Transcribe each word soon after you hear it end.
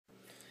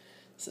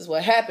This is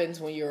what happens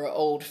when you're an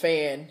old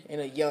fan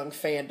in a young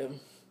fandom.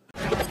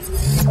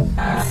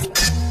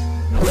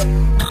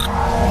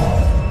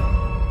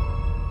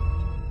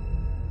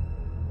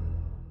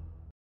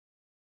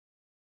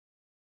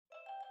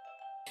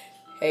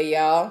 Hey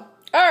y'all.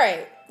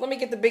 Alright, let me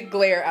get the big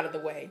glare out of the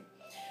way.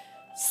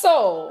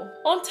 So,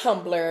 on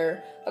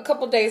Tumblr, a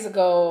couple days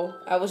ago,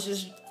 I was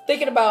just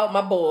thinking about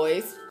my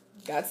boys,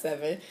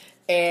 GOT7,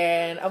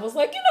 and I was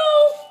like,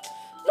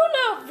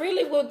 Luna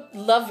really would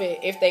love it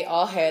if they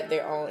all had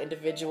their own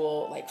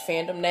individual, like,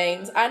 fandom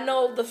names. I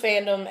know the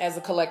fandom as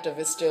a collective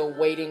is still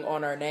waiting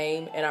on our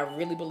name, and I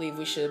really believe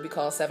we should be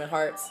called Seven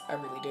Hearts. I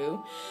really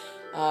do.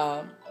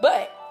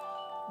 But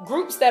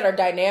groups that are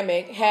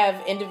dynamic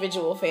have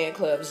individual fan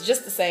clubs,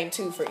 just the same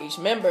too for each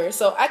member.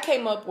 So I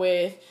came up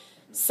with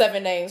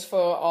 7 names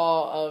for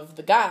all of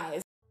the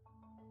guys.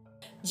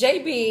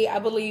 JB, I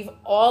believe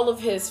all of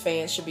his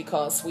fans should be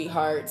called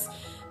Sweethearts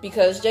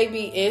because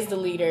JB is the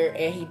leader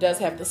and he does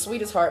have the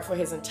sweetest heart for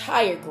his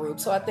entire group.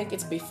 So I think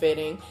it's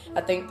befitting. I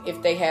think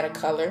if they had a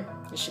color,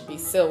 it should be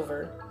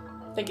silver.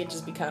 I think it'd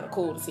just be kind of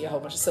cool to see a whole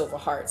bunch of silver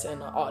hearts in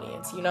the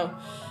audience,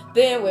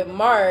 Then with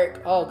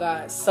Mark, oh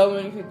God, so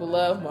many people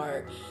love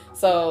Mark.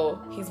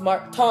 So he's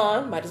Mark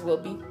Ton, might as well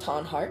be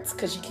Ton Hearts,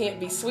 because you can't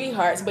be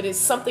Sweethearts, but it's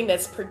something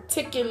that's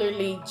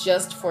particularly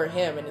just for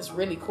him, and it's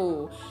really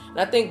cool.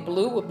 And I think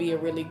blue would be a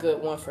really good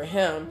one for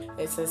him,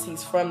 and since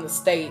he's from the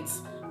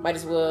States, might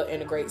as well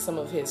integrate some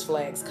of his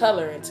flag's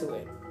color into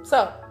it.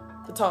 So,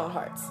 the Ton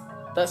Hearts.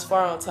 Thus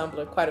far on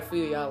Tumblr, quite a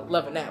few of y'all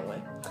loving that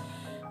one.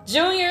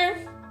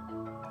 Junior,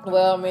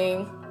 well,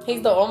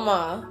 he's the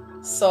Oma,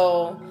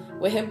 so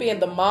with him being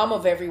the mom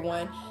of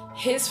everyone,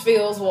 his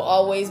feels will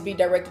always be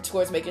directed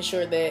towards making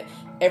sure that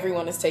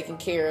everyone is taken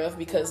care of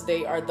because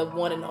they are the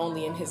one and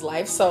only in his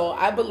life. So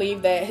I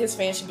believe that his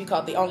fans should be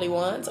called the Only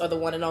Ones or the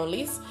One and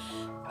Onlys.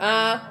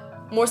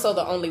 More so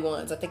the Only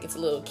Ones. I think it's a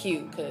little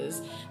cute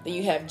because then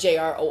you have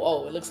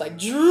JROO. It looks like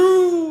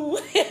Drew.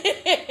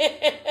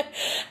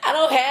 I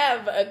don't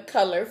have a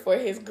color for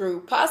his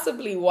group.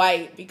 Possibly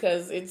white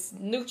because it's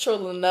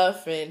neutral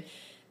enough and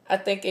I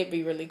think it'd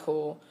be really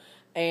cool.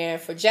 And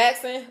for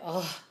Jackson,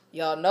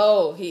 y'all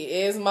know he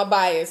is my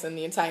bias in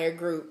the entire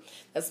group.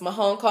 That's my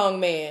Hong Kong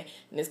man.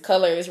 And his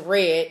color is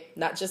red,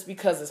 not just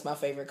because it's my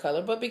favorite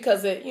color, but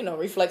because it,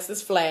 reflects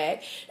his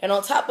flag. And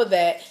on top of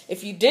that,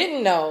 if you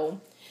didn't know,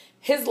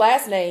 his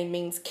last name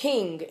means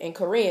king in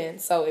Korean.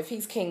 So if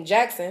he's King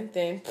Jackson,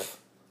 then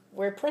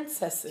we're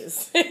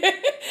princesses.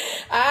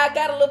 I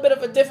got a little bit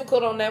of a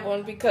difficult on that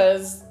one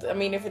because,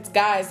 if it's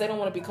guys, they don't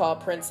want to be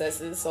called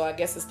princesses. So I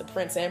guess it's the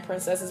prince and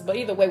princesses. But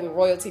either way, we're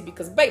royalty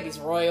because baby's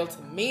royal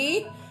to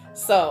me.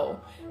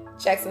 So,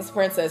 Jackson's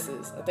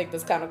princesses. I think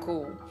that's kind of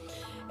cool.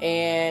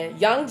 And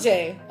Young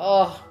J,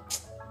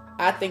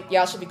 I think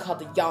y'all should be called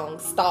the Young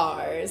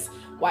Stars.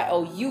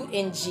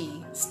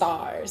 YOUNG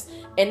Stars.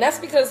 And that's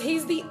because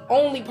he's the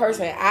only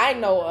person I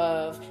know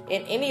of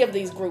in any of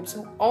these groups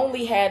who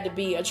only had to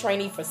be a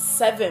trainee for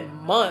 7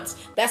 months.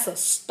 That's a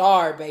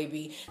star,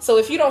 baby. So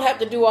if you don't have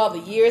to do all the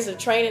years of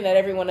training that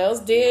everyone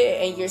else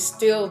did and you're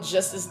still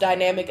just as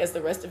dynamic as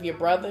the rest of your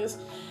brothers,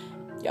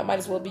 y'all might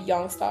as well be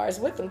Young Stars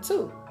with them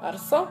too.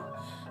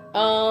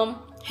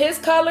 His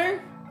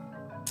color,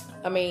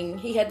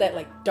 he had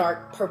that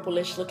dark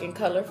purplish looking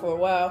color for a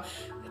while.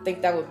 I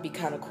think that would be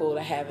kind of cool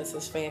to have as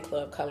his fan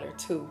club color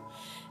too.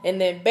 And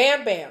then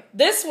Bam Bam.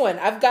 This one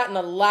I've gotten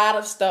a lot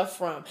of stuff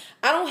from.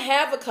 I don't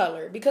have a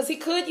color because he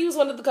could use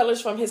one of the colors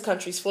from his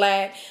country's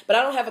flag, but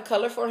I don't have a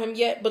color for him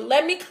yet. But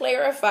let me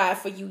clarify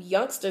for you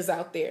youngsters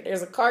out there.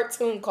 There's a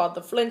cartoon called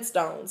The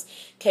Flintstones.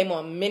 Came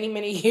on many,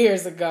 many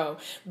years ago.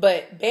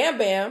 But Bam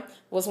Bam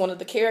was one of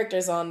the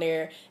characters on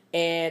there,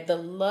 and the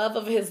love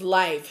of his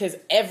life, his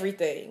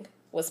everything,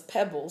 was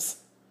Pebbles.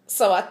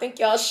 So I think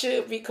y'all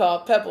should be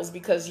called Pebbles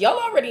because y'all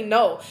already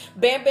know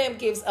Bam Bam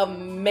gives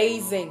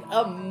amazing,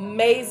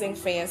 amazing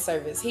fan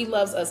service. He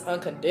loves us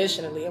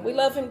unconditionally and we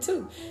love him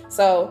too.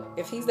 So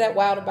if he's that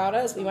wild about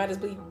us, we might as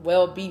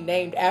well be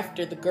named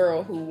after the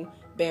girl who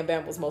Bam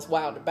Bam was most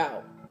wild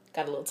about.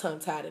 Got a little tongue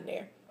tied in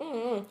there.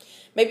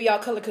 Maybe y'all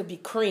color could be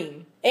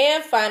cream.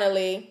 And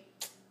finally,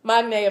 my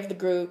name of the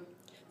group,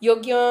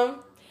 Yogyum.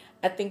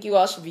 I think you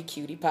all should be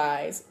cutie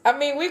pies.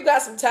 We've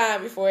got some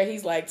time before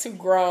he's too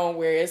grown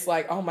where it's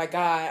oh my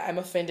God, I'm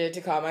offended to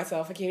call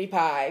myself a cutie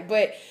pie.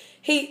 But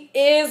he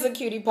is a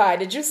cutie pie.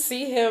 Did you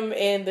see him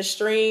in the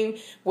stream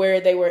where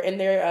they were in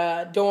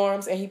their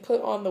dorms and he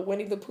put on the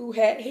Winnie the Pooh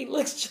hat? He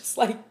looks just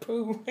like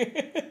Pooh.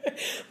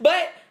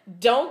 But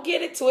don't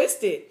get it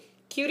twisted.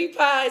 Cutie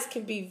pies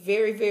can be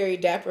very, very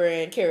dapper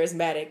and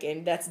charismatic,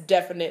 and that's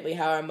definitely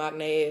how our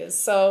Magne is.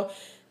 So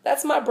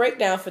that's my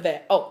breakdown for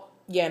that. Oh,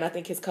 yeah, and I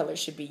think his color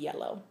should be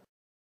yellow.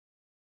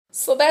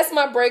 So that's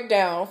my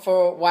breakdown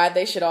for why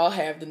they should all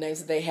have the names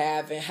that they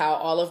have and how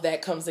all of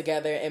that comes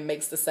together and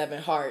makes the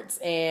 7 hearts.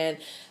 And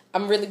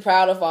I'm really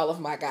proud of all of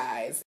my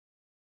guys.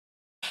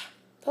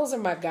 Those are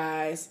my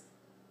guys.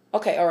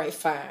 Okay, all right,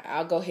 fine.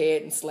 I'll go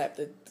ahead and slap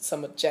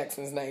some of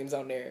Jackson's names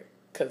on there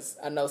because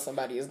I know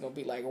somebody is going to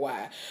be like,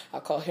 why?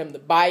 I'll call him the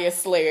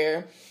Bias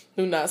Slayer,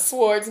 Luna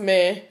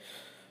Swordsman,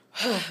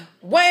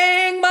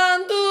 Wang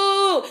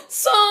Mandu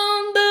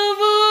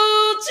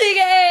Sondavu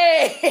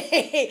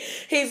Chige.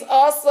 He's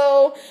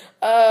also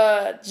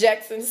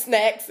Jackson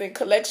Snacks in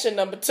collection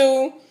number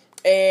 2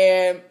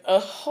 and a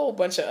whole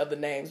bunch of other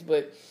names.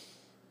 But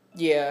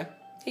yeah,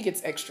 he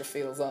gets extra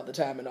feels all the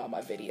time in all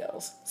my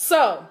videos.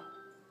 So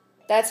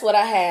that's what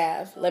I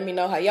have. Let me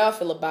know how y'all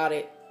feel about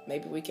it.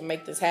 Maybe we can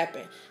make this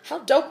happen. How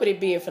dope would it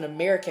be if an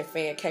American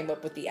fan came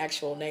up with the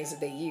actual names that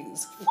they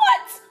use?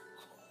 What?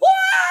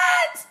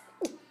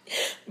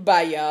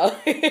 Bye, y'all.